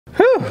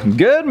Whew.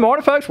 Good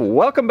morning, folks.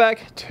 Welcome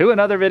back to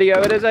another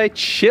video. It is a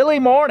chilly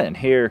morning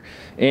here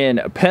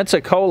in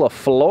Pensacola,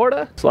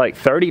 Florida. It's like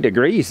 30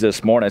 degrees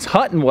this morning. It's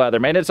hunting weather,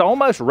 man. It's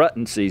almost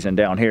rutting season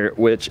down here,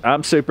 which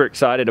I'm super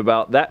excited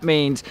about. That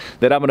means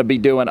that I'm going to be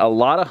doing a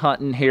lot of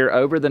hunting here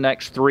over the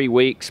next 3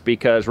 weeks,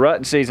 because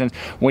rutting season's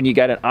when you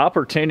got an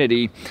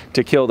opportunity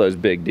to kill those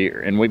big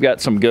deer. And we've got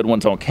some good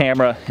ones on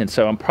camera. And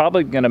so I'm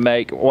probably going to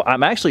make, well,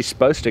 I'm actually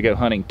supposed to go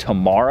hunting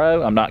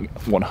tomorrow. I'm not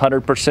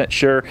 100%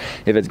 sure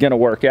if it's going to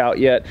work out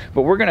yet,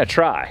 but we're gonna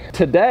try.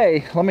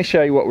 Today, let me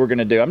show you what we're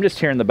gonna do. I'm just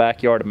here in the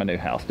backyard of my new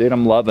house. Dude,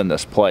 I'm loving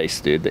this place,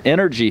 dude. The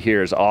energy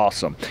here is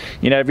awesome.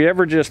 You know, have you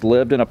ever just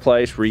lived in a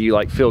place where you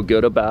like feel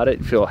good about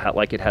it, feel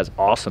like it has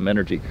awesome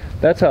energy?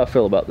 That's how I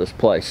feel about this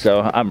place.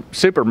 So I'm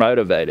super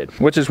motivated,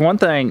 which is one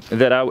thing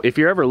that if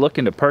you're ever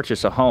looking to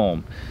purchase a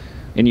home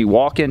and you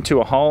walk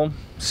into a home,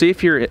 see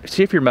if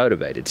you're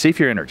motivated, see if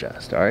you're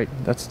energized. All right,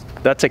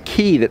 that's a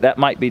key that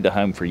might be the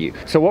home for you.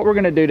 So what we're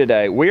gonna do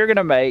today, we're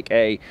gonna make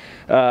a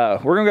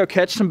we're gonna go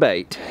catch some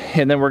bait,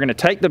 and then we're gonna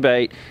take the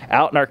bait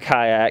out in our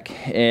kayak,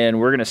 and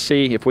we're gonna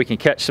see if we can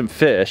catch some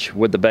fish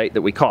with the bait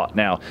that we caught.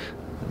 Now,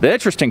 the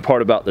interesting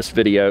part about this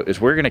video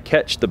is we're gonna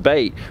catch the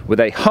bait with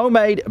a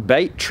homemade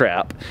bait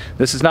trap.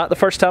 This is not the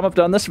first time I've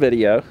done this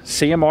video.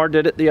 CMR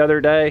did it the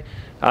other day.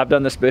 I've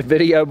done this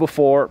video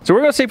before. So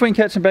we're gonna see if we can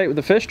catch some bait with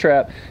the fish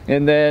trap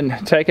and then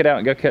take it out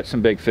and go catch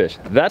some big fish.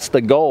 That's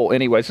the goal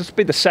anyways. This will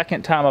be the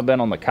second time I've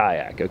been on the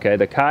kayak, okay?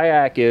 The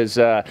kayak is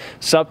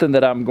something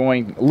that I'm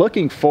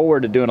looking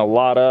forward to doing a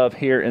lot of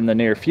here in the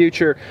near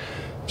future.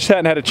 Just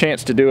hadn't had a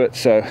chance to do it,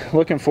 so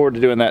looking forward to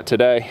doing that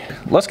today.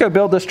 Let's go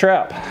build this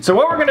trap. So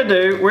what we're gonna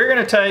do, we're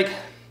gonna take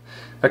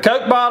a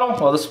Coke bottle,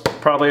 well, this is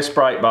probably a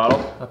Sprite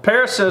bottle, a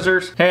pair of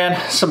scissors, and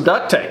some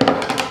duct tape.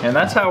 And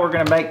that's how we're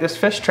gonna make this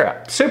fish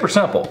trap. Super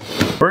simple.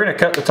 We're gonna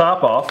cut the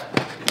top off.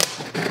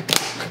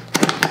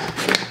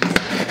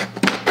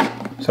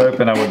 I was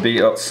hoping I would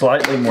be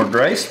slightly more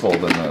graceful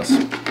than this.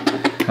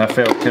 I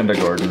failed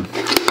kindergarten.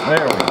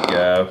 There we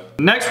go.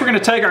 Next, we're gonna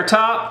take our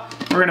top,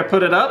 we're gonna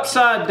put it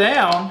upside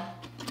down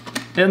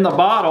in the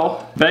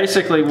bottle.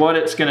 Basically what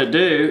it's gonna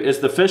do is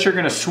the fish are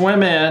gonna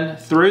swim in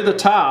through the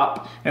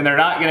top and they're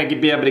not gonna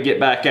be able to get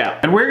back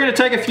out. And we're gonna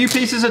take a few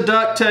pieces of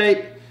duct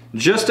tape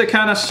just to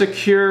kind of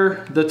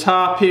secure the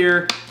top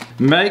here,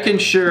 making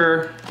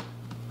sure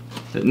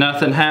that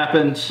nothing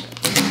happens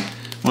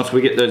once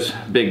we get those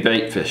big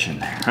bait fish in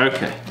there.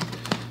 Okay,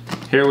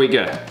 here we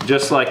go,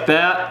 just like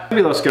that.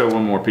 Maybe let's go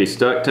one more piece of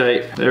duct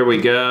tape. There we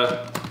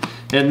go.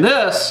 And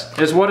this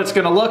is what it's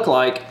gonna look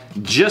like,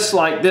 just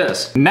like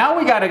this. Now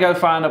we gotta go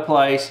find a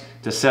place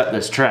to set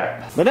this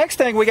trap. The next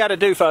thing we gotta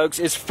do, folks,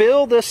 is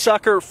fill this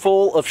sucker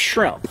full of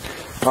shrimp.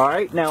 All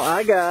right, now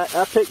I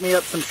picked me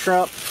up some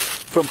shrimp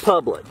from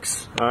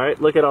Publix. All right,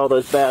 look at all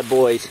those bad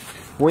boys.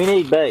 We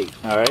need bait,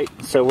 all right?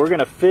 So we're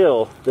gonna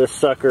fill this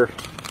sucker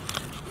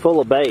full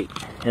of bait,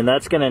 and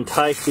that's gonna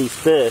entice these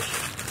fish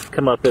to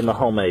come up in the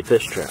homemade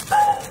fish trap.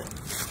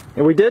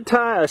 And we did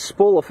tie a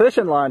spool of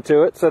fishing line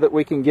to it so that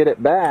we can get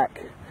it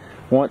back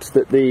once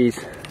these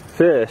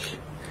fish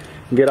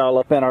get all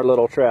up in our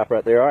little trap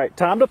right there. All right,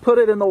 time to put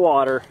it in the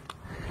water.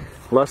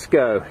 Let's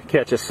go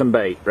catch us some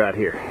bait right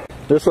here.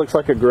 This looks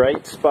like a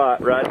great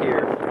spot right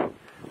here.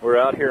 We're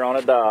out here on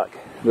a dock.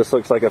 This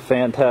looks like a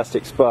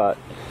fantastic spot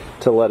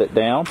to let it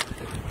down.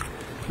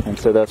 And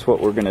so that's what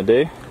we're gonna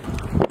do.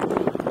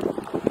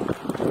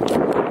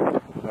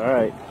 All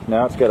right,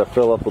 now it's gotta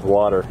fill up with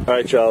water. All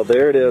right, y'all,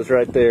 there it is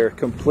right there,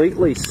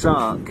 completely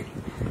sunk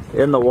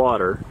in the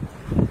water.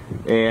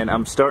 And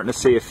I'm starting to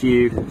see a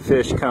few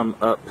fish come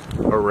up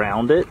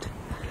around it.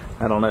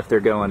 I don't know if they're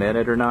going in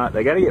it or not.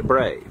 They gotta get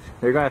brave.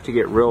 They're gonna have to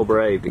get real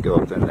brave to go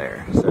up in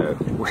there. So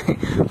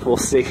we'll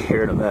see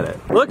here in a minute.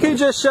 Look who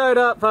just showed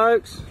up,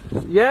 folks.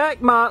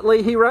 Yak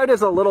Motley. He rode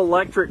his little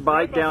electric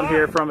bike down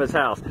here from his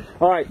house.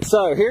 All right,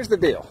 so here's the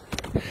deal.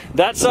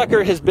 That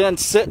sucker has been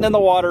sitting in the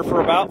water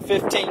for about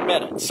 15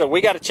 minutes. So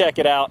we gotta check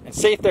it out and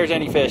see if there's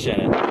any fish in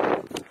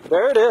it.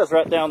 There it is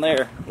right down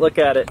there. Look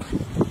at it.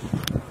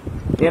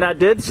 And I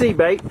did see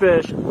bait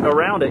fish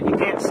around it. You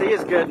can't see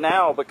as good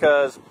now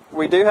because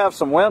we do have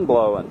some wind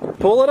blowing.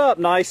 Pull it up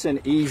nice and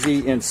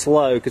easy and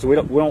slow because we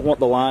don't want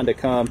the line to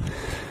come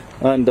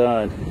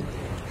undone.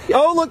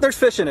 Oh, look, there's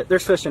fish in it.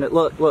 There's fish in it.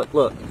 Look, look,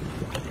 look.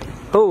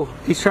 Oh,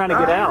 he's trying to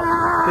get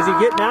out. Is he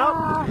getting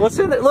out? What's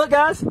in it? Look,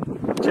 guys.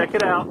 Check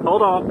it out.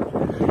 Hold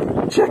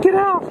on. Check it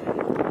out.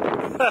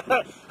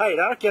 Hey,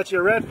 that'll catch you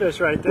a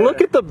redfish right there.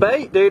 Look at the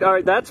bait, dude. All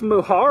right, that's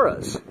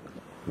Muharas.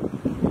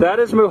 That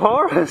is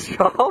Muharas,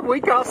 y'all. We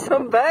caught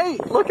some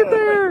bait. Look at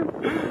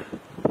there.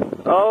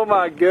 Oh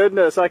my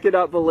goodness, I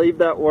cannot believe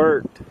that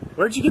worked.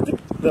 Where'd you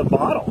get the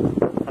bottle?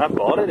 I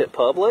bought it at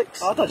Publix.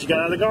 Oh, I thought you got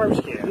it out of the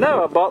garbage can.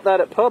 No, I bought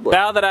that at Publix.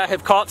 Now that I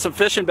have caught some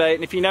fishing bait,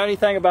 and if you know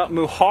anything about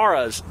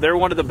Muharas, they're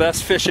one of the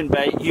best fishing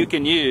bait you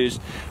can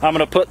use. I'm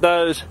gonna put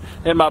those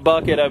in my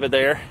bucket over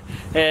there.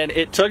 And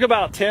it took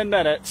about 10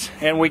 minutes,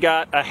 and we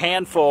got a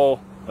handful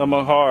of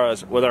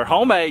Muharas with our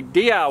homemade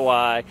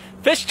DIY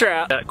fish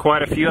trap. Got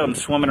quite a few of them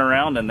swimming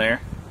around in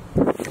there.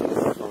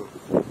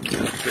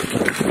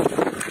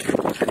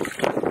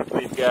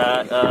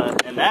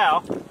 got, and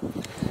now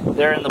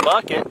they're in the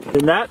bucket.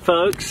 And that,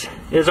 folks,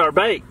 is our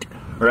bait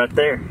right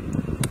there.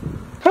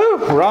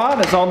 Whew,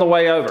 Ron is on the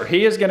way over.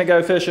 He is gonna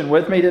go fishing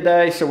with me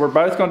today, so we're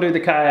both gonna do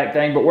the kayak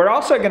thing, but we're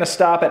also gonna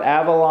stop at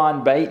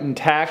Avalon Bait and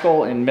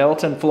Tackle in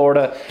Milton,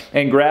 Florida,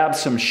 and grab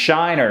some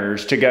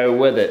shiners to go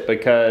with it,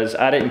 because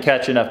I didn't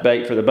catch enough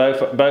bait for the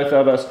both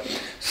of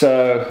us.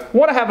 So,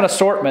 wanna have an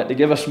assortment to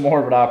give us more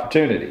of an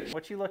opportunity.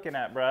 What you looking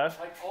at, bro?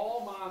 Like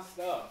all my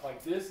stuff.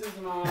 Like this is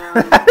mine.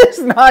 It's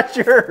not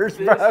yours,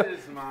 bro.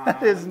 This is mine.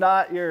 That is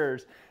not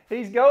yours.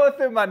 He's going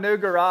through my new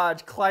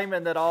garage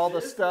claiming that all the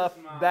stuff,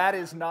 that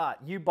is not.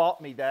 You bought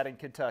me that in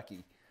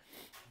Kentucky.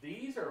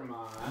 These are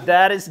mine.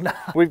 That is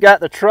not. We've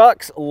got the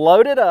trucks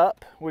loaded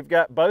up. We've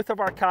got both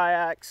of our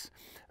kayaks,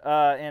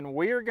 and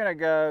we are gonna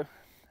go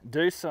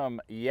do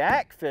some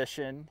yak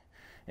fishing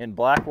in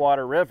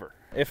Blackwater River.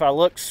 If I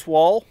look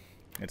swole,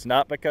 it's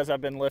not because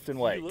I've been lifting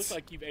weights. You look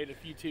like you've ate a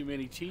few too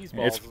many cheese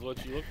balls is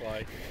what you look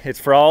like. It's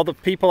for all the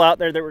people out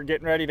there that were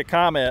getting ready to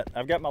comment.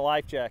 I've got my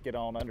life jacket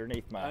on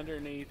underneath my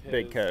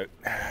big coat.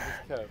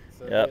 His coat.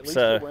 So Yep, at least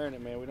so you're wearing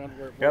it, man. We don't have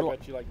to worry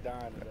about you like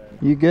dying today.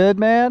 You good,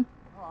 man?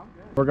 Oh, I'm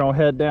good. We're gonna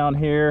head down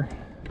here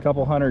a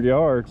couple 100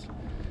 yards.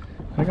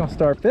 We're gonna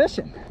start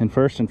fishing. And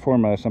first and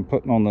foremost, I'm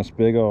putting on this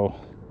big old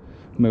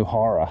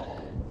Muhara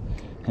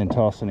and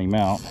tossing him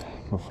out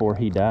before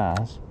he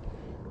dies.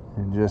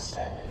 And just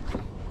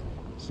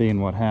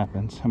seeing what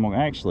happens. I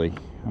may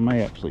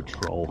actually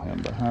troll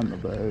him behind the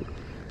boat,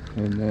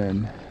 and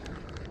then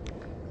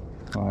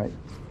like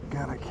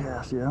gotta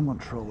cast. Yeah, I'm gonna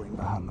troll him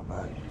behind the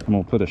boat. I'm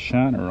gonna put a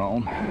shiner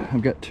on.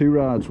 I've got 2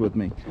 rods with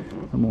me.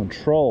 I'm gonna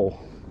troll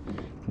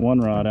one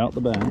rod out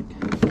the back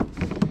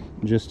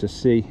just to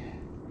see,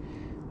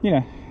 you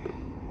know,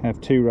 have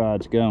 2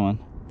 rods going,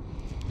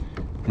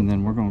 and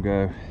then we're gonna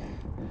go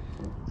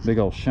big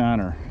old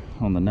shiner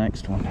on the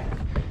next one.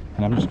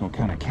 And I'm just gonna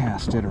kind of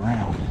cast it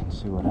around and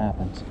see what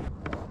happens.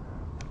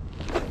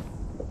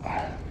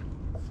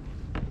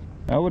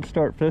 I would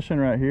start fishing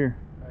right here.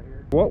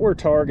 What we're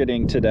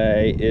targeting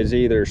today is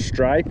either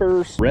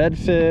stripers,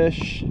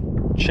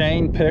 redfish,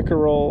 chain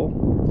pickerel,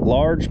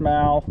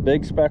 largemouth,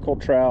 big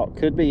speckled trout,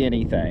 could be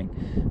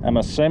anything. I'm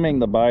assuming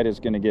the bite is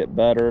gonna get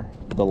better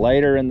the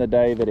later in the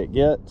day that it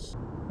gets.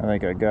 I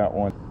think I got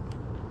one.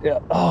 Yeah,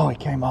 oh, he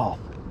came off,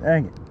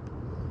 dang it.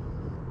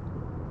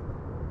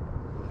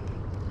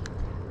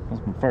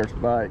 That's my first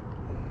bite.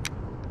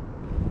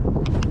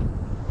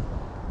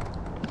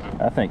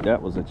 I think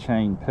that was a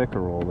chain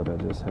pickerel that I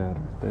just had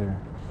right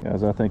there.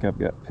 Guys, I think I've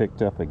got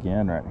picked up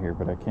again right here,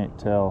 but I can't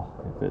tell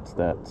if it's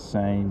that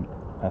same.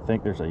 I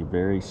think there's a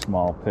very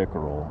small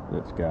pickerel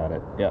that's got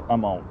it. Yeah,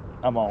 I'm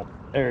on.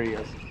 There he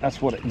is.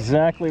 That's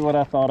exactly what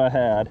I thought I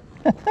had.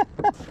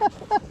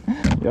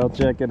 Y'all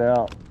check it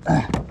out.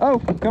 Oh,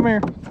 come here.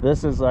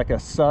 This is like a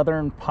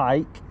southern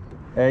pike,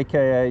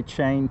 AKA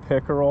chain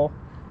pickerel.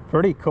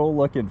 Pretty cool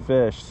looking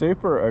fish,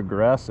 super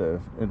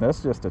aggressive, and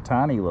that's just a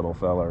tiny little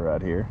fella right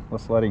here.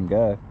 Let's let him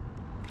go.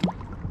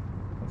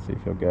 Let's see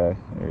if he'll go.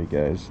 There he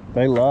goes.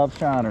 They love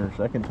shiners,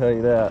 I can tell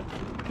you that.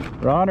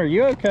 Ron, are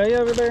you okay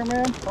over there,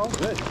 man? Oh,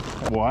 good.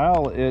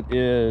 While it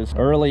is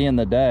early in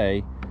the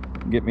day,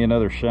 get me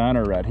another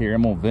shiner right here.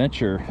 I'm gonna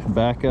venture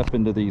back up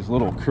into these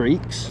little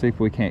creeks, see if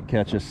we can't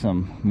catch us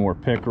some more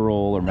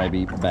pickerel or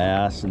maybe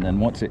bass, and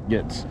then once it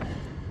gets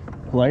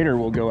later,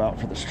 we'll go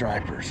out for the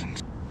stripers.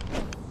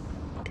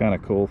 Kind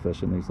of cool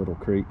fishing these little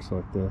creeks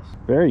like this.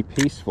 Very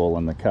peaceful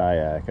in the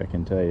kayak, I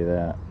can tell you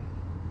that.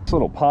 This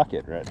little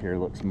pocket right here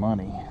looks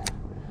money.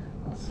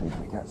 Let's see if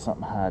we got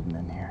something hiding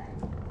in here.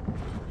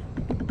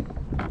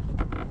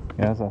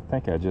 Guys, I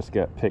think I just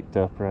got picked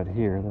up right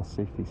here. Let's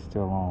see if he's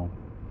still on.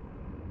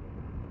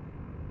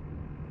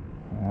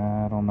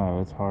 I don't know,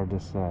 it's hard to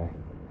say.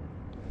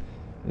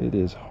 It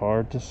is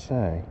hard to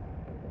say.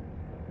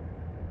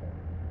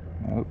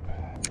 Nope.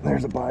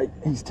 There's a bite,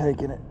 he's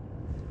taking it.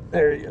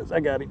 There he is, I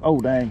got him.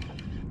 Oh, dang.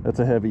 That's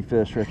a heavy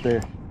fish right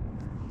there.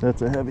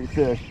 That's a heavy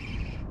fish.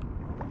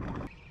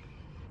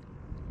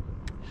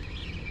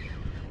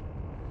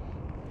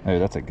 Oh,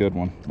 that's a good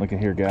one. Look at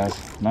here,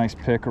 guys. Nice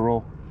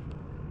pickerel.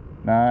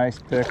 Nice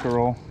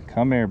pickerel.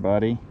 Come here,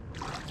 buddy.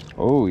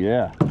 Oh,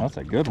 yeah. That's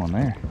a good one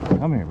there.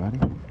 Come here, buddy.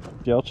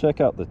 Y'all check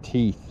out the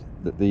teeth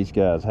that these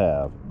guys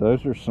have.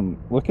 Those are some...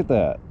 Look at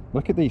that.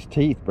 Look at these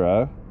teeth,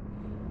 bro.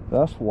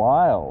 That's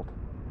wild.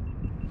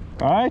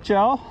 All right,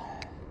 y'all.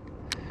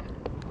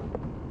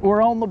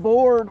 We're on the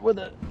board with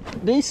a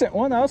decent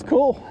one. That was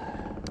cool.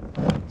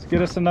 Let's get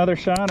us another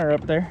shiner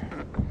up there.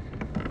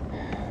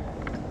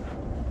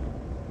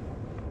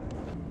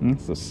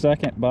 It's the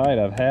second bite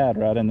I've had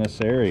right in this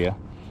area.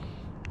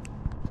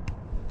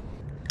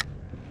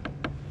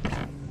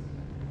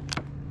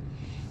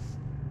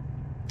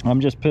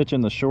 I'm just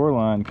pitching the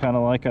shoreline kind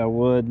of like I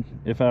would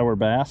if I were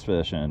bass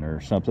fishing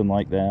or something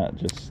like that.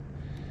 Just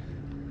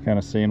kind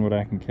of seeing what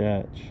I can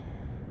catch.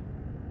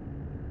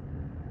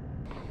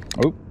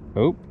 Oh.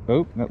 Oh,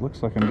 that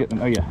looks like I'm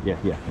getting, oh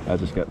yeah. I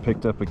just got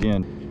picked up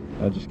again.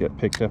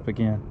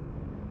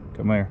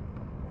 Come here.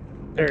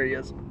 There he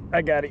is.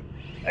 I got him.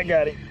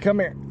 Come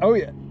here. Oh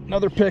yeah,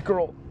 another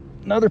pickerel.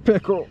 Another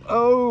pickerel.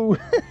 Oh,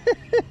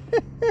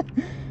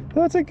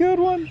 that's a good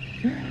one.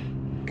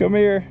 Come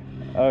here.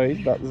 Oh,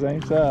 he's about the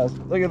same size.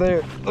 Look at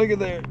there. Look at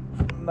there.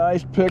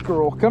 Nice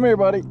pickerel. Come here,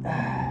 buddy.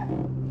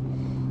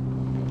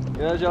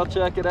 As y'all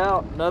check it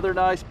out, another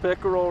nice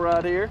pickerel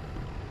right here.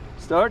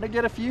 Starting to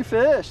get a few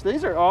fish.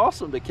 These are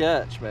awesome to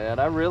catch, man.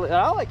 I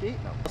like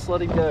eating them. Let's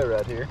let him go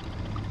right here.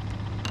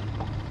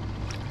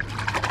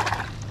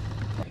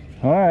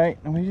 All right,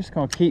 and we're just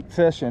gonna keep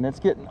fishing. It's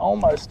getting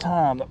almost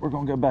time that we're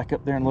gonna go back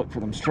up there and look for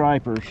them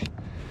stripers.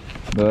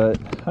 But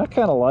I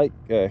kind of like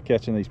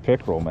catching these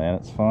pickerel, man.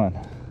 It's fun.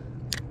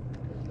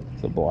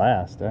 It's a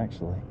blast,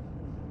 actually.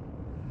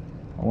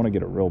 I want to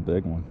get a real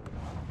big one.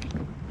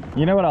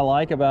 You know what I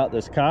like about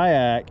this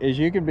kayak is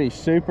you can be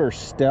super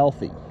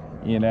stealthy.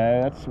 You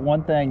know, that's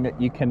one thing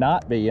that you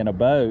cannot be in a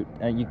boat.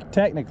 And you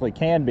technically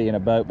can be in a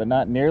boat, but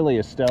not nearly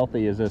as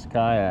stealthy as this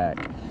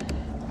kayak.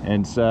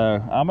 And so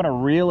I'm gonna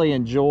really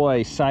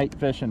enjoy sight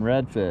fishing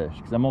redfish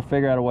because I'm gonna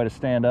figure out a way to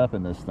stand up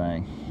in this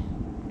thing.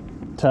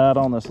 Tied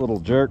on this little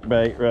jerk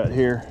bait right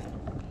here,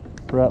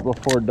 right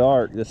before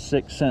dark, this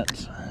 6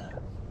 cents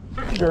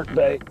jerk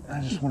bait. I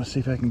just want to see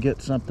if I can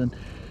get something.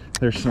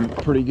 There's some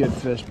pretty good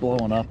fish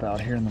blowing up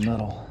out here in the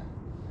middle.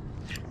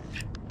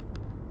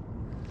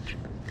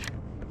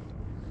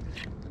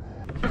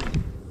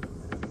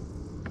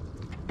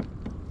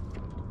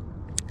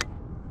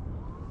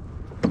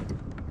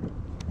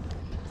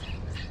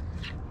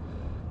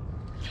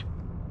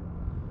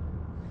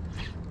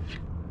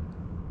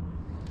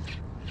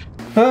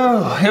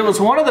 Oh, it was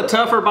one of the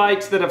tougher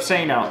bites that I've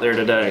seen out there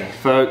today,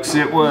 folks.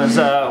 It was,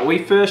 we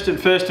fished and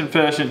fished and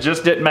fished and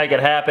just didn't make it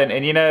happen.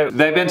 And you know,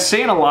 they've been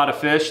seeing a lot of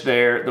fish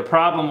there. The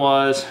problem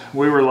was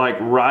we were like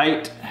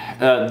right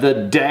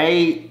the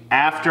day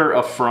after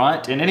a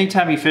front. And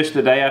anytime you fish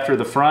the day after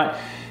the front,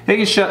 you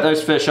can shut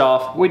those fish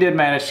off. We did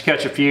manage to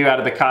catch a few out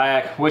of the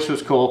kayak, which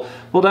was cool.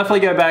 We'll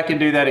definitely go back and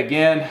do that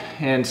again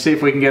and see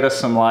if we can get us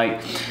some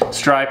like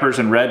stripers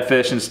and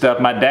redfish and stuff.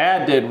 My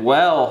dad did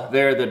well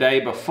there the day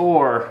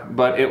before,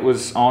 but it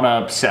was on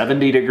a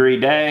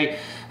 70-degree day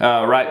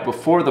right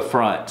before the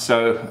front.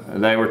 So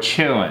they were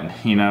chewing,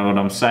 you know what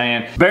I'm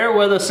saying? Bear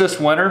with us this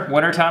winter.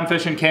 Wintertime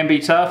fishing can be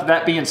tough.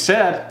 That being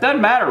said, doesn't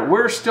matter.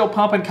 We're still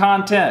pumping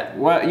content.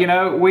 Well, you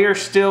know, we are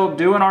still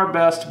doing our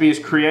best to be as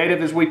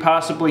creative as we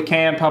possibly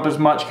can, pump as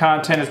much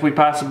content as we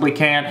possibly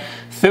can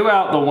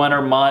throughout the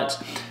winter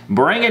months.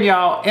 Bringing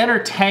y'all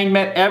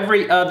entertainment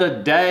every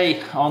other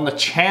day on the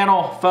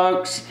channel,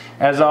 folks.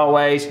 As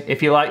always,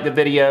 if you like the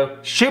video,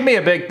 shoot me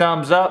a big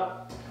thumbs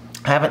up.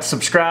 Haven't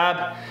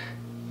subscribed?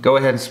 Go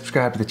ahead and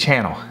subscribe to the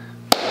channel.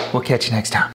 We'll catch you next time.